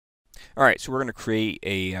All right, so we're going to create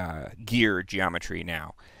a gear geometry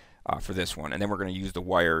now for this one, and then we're going to use the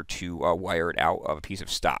wire to wire it out of a piece of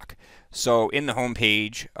stock. So in the home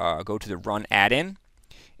page, go to the Run Add-in,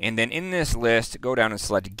 and then in this list, go down and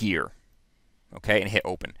select Gear, okay, and hit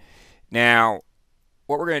Open. Now,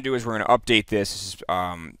 what we're going to do is we're going to update this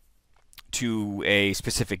to a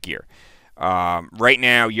specific gear. Right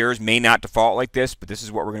now, yours may not default like this, but this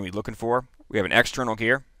is what we're going to be looking for. We have an external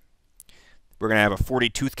gear. We're going to have a 40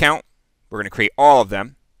 tooth count. We're going to create all of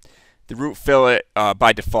them. The root fillet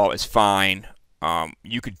by default is fine.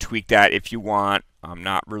 You could tweak that if you want. I'm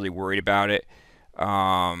not really worried about it.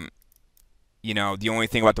 You know, the only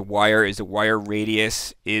thing about the wire is the wire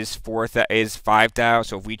radius is 5 thou.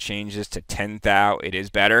 So if we change this to 10 thou, it is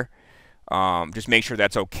better. Just make sure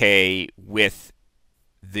that's okay with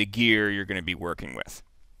the gear you're going to be working with.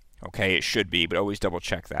 Okay, it should be, but always double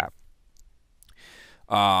check that.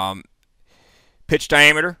 Pitch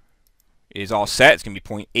diameter is all set. It's going to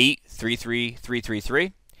be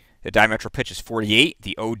 0.833333. The diametral pitch is 48.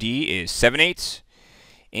 The OD is 7/8.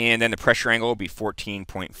 And then the pressure angle will be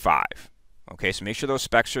 14.5. Okay, so make sure those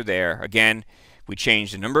specs are there. Again, we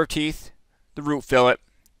change the number of teeth, the root fillet,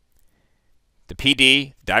 the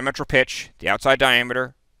PD, diametral pitch, the outside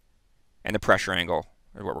diameter, and the pressure angle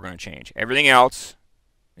is what we're going to change. Everything else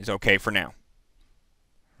is okay for now.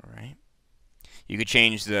 All right. You could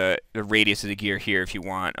change the radius of the gear here if you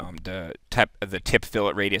want, the tip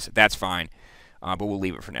fillet radius. That's fine, but we'll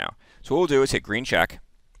leave it for now. So what we'll do is hit green check,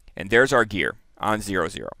 and there's our gear on 0,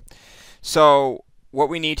 0. So what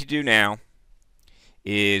we need to do now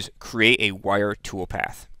is create a wire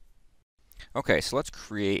toolpath. Okay, so let's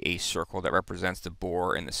create a circle that represents the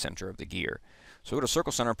bore in the center of the gear. So go to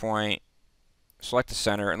circle center point, select the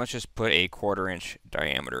center, and let's just put a 1/4 inch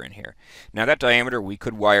diameter in here. Now that diameter, we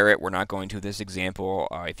could wire it. We're not going to this example.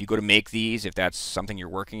 If you go to make these, if that's something you're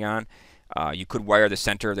working on, you could wire the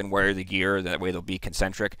center, then wire the gear. That way they'll be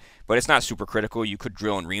concentric. But it's not super critical. You could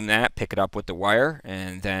drill and ream that, pick it up with the wire,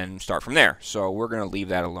 and then start from there. So we're going to leave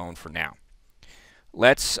that alone for now.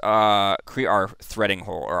 Let's create our threading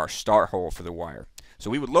hole, or our start hole for the wire. So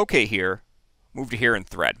we would locate here, move to here, and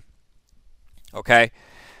thread. Okay?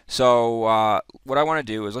 So what I want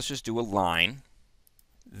to do is let's just do a line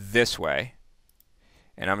this way,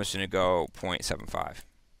 and I'm just going to go 0.75,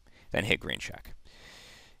 then hit green check.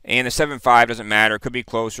 And the 7.5 doesn't matter. It could be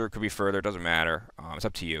closer, it could be further, it doesn't matter. It's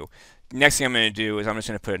up to you. Next thing I'm going to do is I'm just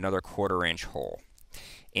going to put another 1/4 inch hole.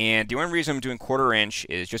 And the only reason I'm doing 1/4 inch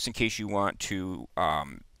is just in case you want to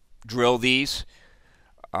drill these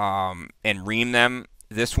and ream them.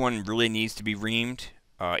 This one really needs to be reamed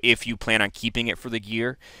if you plan on keeping it for the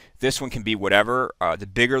gear. This one can be whatever. The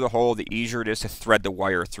bigger the hole, the easier it is to thread the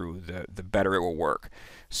wire through, the better it will work.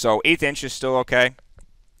 So 1/8 inch is still okay.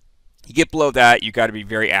 You get below that, you got to be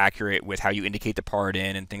very accurate with how you indicate the part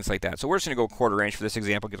in and things like that. So we're just going to go 1/4 inch for this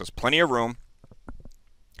example. Gives us plenty of room.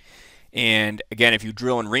 And again, if you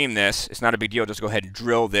drill and ream this, it's not a big deal. Just go ahead and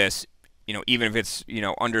drill this. You know, even if it's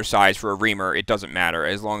undersized for a reamer, it doesn't matter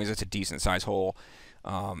as long as it's a decent size hole.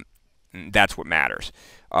 That's what matters.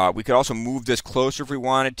 We could also move this closer if we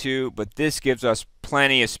wanted to, but this gives us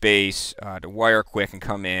plenty of space to wire quick and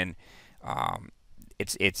come in.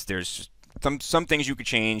 There's some things you could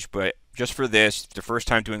change, but just for this, the first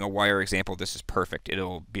time doing a wire example, this is perfect.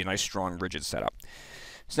 It'll be a nice, strong, rigid setup.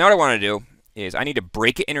 So now what I want to do is I need to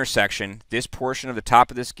break an intersection, this portion of the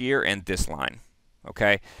top of this gear and this line.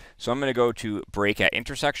 Okay, so I'm going to go to break at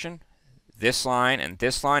intersection, this line, and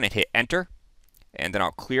hit enter, and then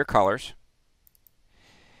I'll clear colors.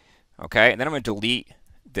 Okay, and then I'm going to delete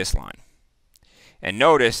this line. And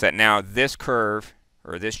notice that now this curve,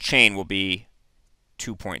 or this chain, will be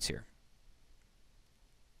 2 points here.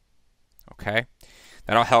 Okay,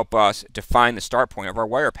 that'll help us define the start point of our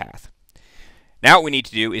wire path. Now what we need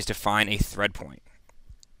to do is define a thread point.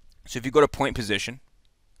 So if you go to point position,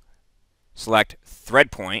 select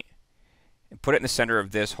thread point, and put it in the center of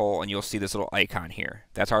this hole, and you'll see this little icon here.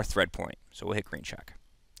 That's our thread point. So we'll hit green check.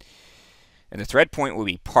 And the thread point will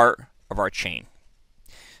be part of our chain.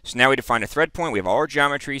 So now we define a thread point. We have all our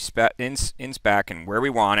geometry in spec and where we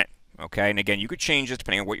want it. Okay, and again, you could change this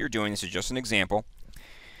depending on what you're doing. This is just an example.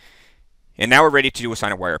 And now we're ready to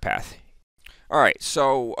assign a wire path. All right,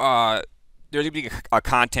 so there's going to be a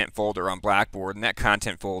content folder on Blackboard, and that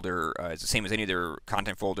content folder is the same as any other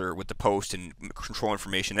content folder with the post and control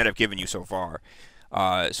information that I've given you so far.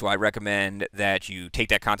 So I recommend that you take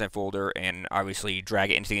that content folder and obviously drag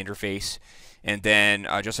it into the interface. And then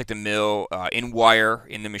just like the mill, in wire,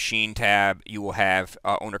 in the machine tab, you will have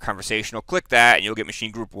owner conversational. Click that and you'll get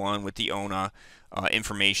machine group 1 with the owner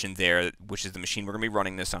information there, which is the machine we're going to be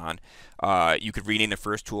running this on. You could rename the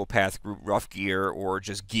first toolpath group rough gear or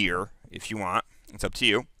just gear if you want. It's up to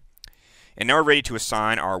you. And now we're ready to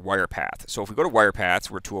assign our wire path. So if we go to wire paths,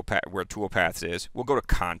 where toolpaths is, we'll go to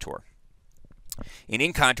contour. And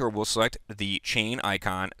in contour, we'll select the chain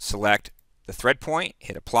icon, select the thread point,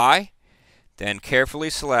 hit apply, then carefully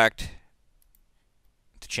select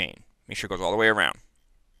the chain. Make sure it goes all the way around.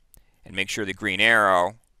 And make sure the green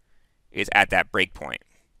arrow is at that break point.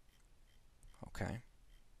 Okay.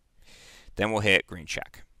 Then we'll hit green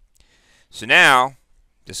check. So now,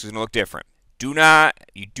 this is going to look different.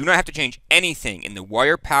 You do not have to change anything in the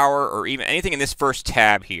wire power or even anything in this first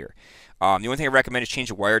tab here. The only thing I recommend is change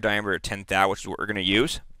the wire diameter to 10 thou, which is what we're going to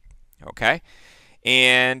use. Okay,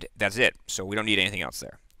 and that's it. So we don't need anything else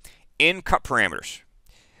there. In cut parameters,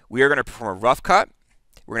 we are going to perform a rough cut.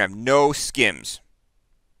 We're going to have no skims.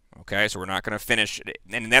 Okay, so we're not going to finish,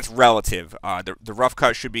 and that's relative. The rough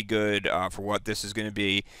cut should be good for what this is going to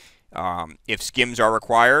be. If skims are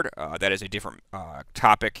required, that is a different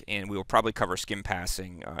topic, and we will probably cover skim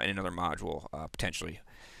passing in another module potentially.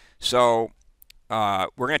 So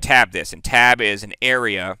we're going to tab this, and tab is an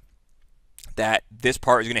area that this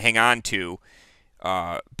part is going to hang on to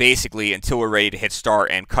basically until we're ready to hit start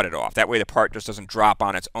and cut it off. That way the part just doesn't drop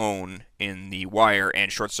on its own in the wire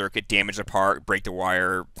and short circuit, damage the part, break the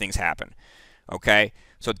wire, things happen. Okay,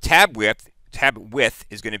 so the tab width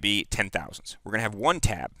is going to be 10 thousandths. We're going to have one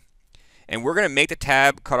tab. And we're going to make the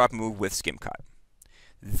tab cutoff move with skim cut.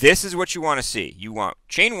 This is what you want to see. You want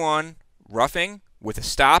chain 1, roughing, with a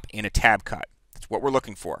stop and a tab cut. That's what we're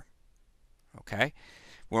looking for. Okay?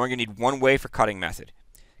 We're only going to need one way for cutting method.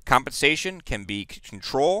 Compensation can be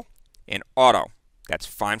control and auto. That's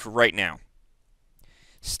fine for right now.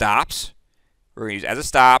 Stops, we're going to use as a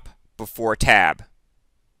stop before tab.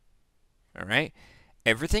 All right?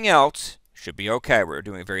 Everything else should be okay. We're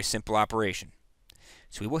doing a very simple operation.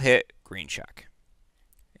 So we will hit green check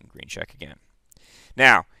and green check again.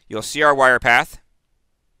 Now, you'll see our wire path.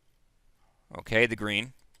 Okay, the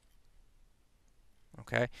green.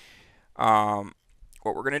 Okay. What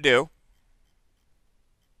we're going to do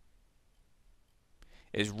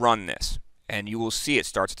is run this. And you will see it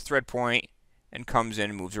starts at the thread point and comes in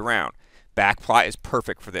and moves around. Backplot is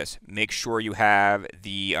perfect for this. Make sure you have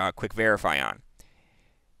the quick verify on.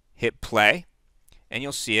 Hit play, and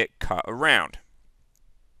you'll see it cut around.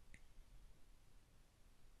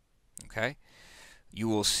 Okay, you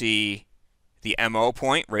will see the MO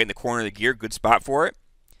point right in the corner of the gear, good spot for it.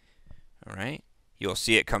 All right, you'll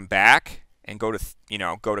see it come back and go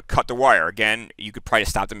to cut the wire. Again, you could probably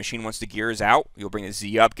stop the machine once the gear is out. You'll bring the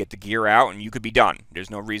Z up, get the gear out, and you could be done.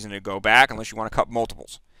 There's no reason to go back unless you want to cut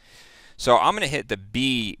multiples. So I'm going to hit the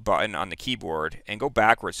B button on the keyboard and go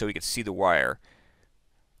backwards so we can see the wire.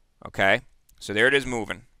 Okay, so there it is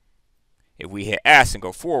moving. If we hit S and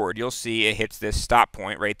go forward, you'll see it hits this stop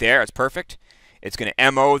point right there. It's perfect. It's going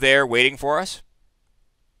to MO there waiting for us.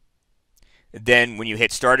 Then when you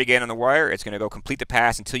hit start again on the wire, it's going to go complete the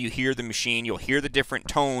pass until you hear the machine. You'll hear the different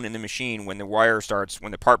tone in the machine when the wire starts,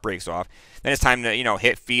 when the part breaks off. Then it's time to,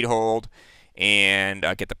 hit feed hold and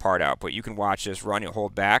get the part out. But you can watch this run. You'll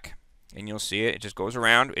hold back and you'll see it. It just goes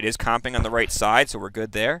around. It is comping on the right side, so we're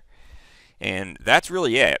good there. And that's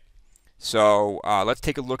really it. So let's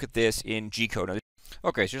take a look at this in G-code.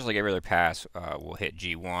 Okay, so just like every other pass, we'll hit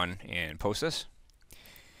G1 and post this.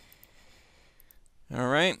 All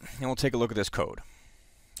right, and we'll take a look at this code.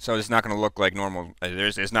 So it's not going to look like normal.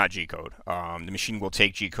 It's not G-code. The machine will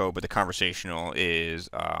take G-code, but the conversational is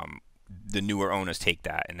the newer owners take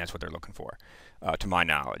that, and that's what they're looking for, to my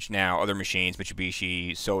knowledge. Now, other machines,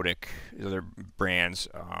 Mitsubishi, Sodic, other brands,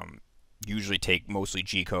 usually take mostly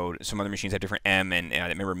G-code. Some other machines have different M, and I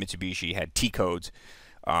remember Mitsubishi had T codes.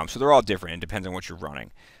 So they're all different. It depends on what you're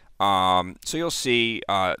running. So you'll see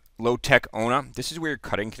low-tech ONA. This is where your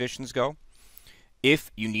cutting conditions go.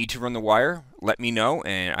 If you need to run the wire, let me know,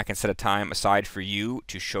 and I can set a time aside for you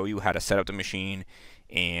to show you how to set up the machine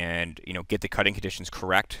and get the cutting conditions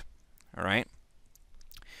correct. All right.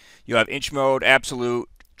 You have inch mode, absolute,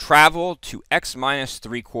 travel to X minus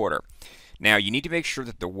 3/4. Now you need to make sure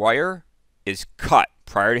that the wire is cut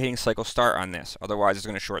prior to hitting cycle start on this. Otherwise, it's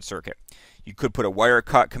going to short circuit. You could put a wire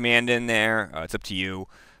cut command in there. It's up to you.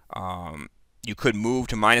 You could move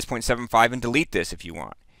to minus 0.75 and delete this if you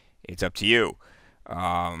want. It's up to you.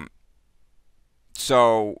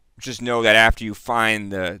 So just know that after you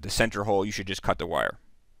find the center hole, you should just cut the wire,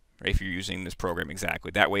 right, if you're using this program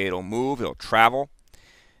exactly. That way it'll move, it'll travel,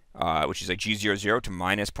 which is like G00 to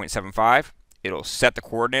minus 0.75. It'll set the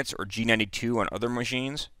coordinates, or G92 on other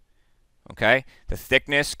machines. Okay, the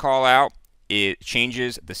thickness call out it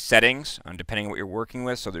changes the settings depending on what you're working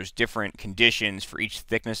with. So there's different conditions for each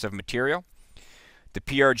thickness of material. The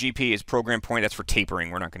PRGP is program point. That's for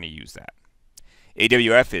tapering. We're not going to use that.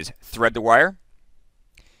 AWF is thread the wire.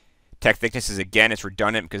 Tech thickness is, again, it's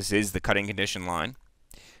redundant because this is the cutting condition line.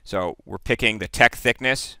 So we're picking the tech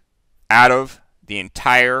thickness out of the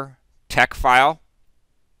entire tech file.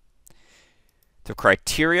 The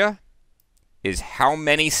criteria is how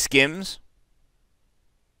many skims,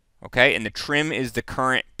 okay, and the trim is the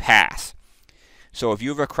current pass. So if you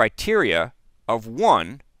have a criteria of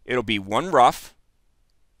 1, it'll be 1 rough,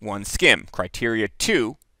 1 skim. Criteria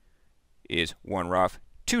 2 is 1 rough,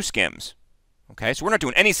 2 skims. Okay, so we're not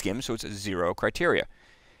doing any skims, so it's a 0 criteria.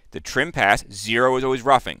 The trim pass, 0 is always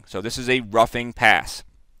roughing. So this is a roughing pass.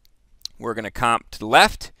 We're going to comp to the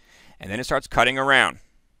left, and then it starts cutting around.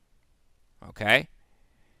 Okay?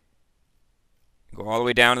 Go all the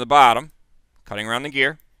way down to the bottom, cutting around the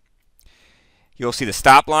gear. You'll see the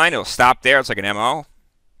stop line. It'll stop there. It's like an MO.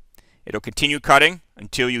 It'll continue cutting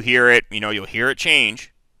until you hear it. You'll hear it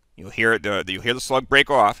change. You'll hear it. You'll hear the slug break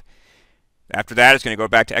off. After that, it's going to go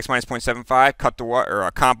back to x minus 0.75, cut the wire,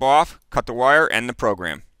 or comp off, cut the wire, end the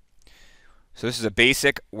program. So this is a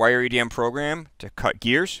basic wire EDM program to cut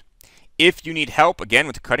gears. If you need help, again,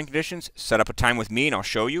 with the cutting conditions, set up a time with me and I'll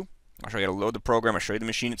show you. I'll show you how to load the program. I'll show you the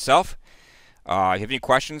machine itself. If you have any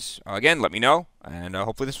questions, again, let me know, and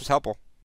hopefully this was helpful.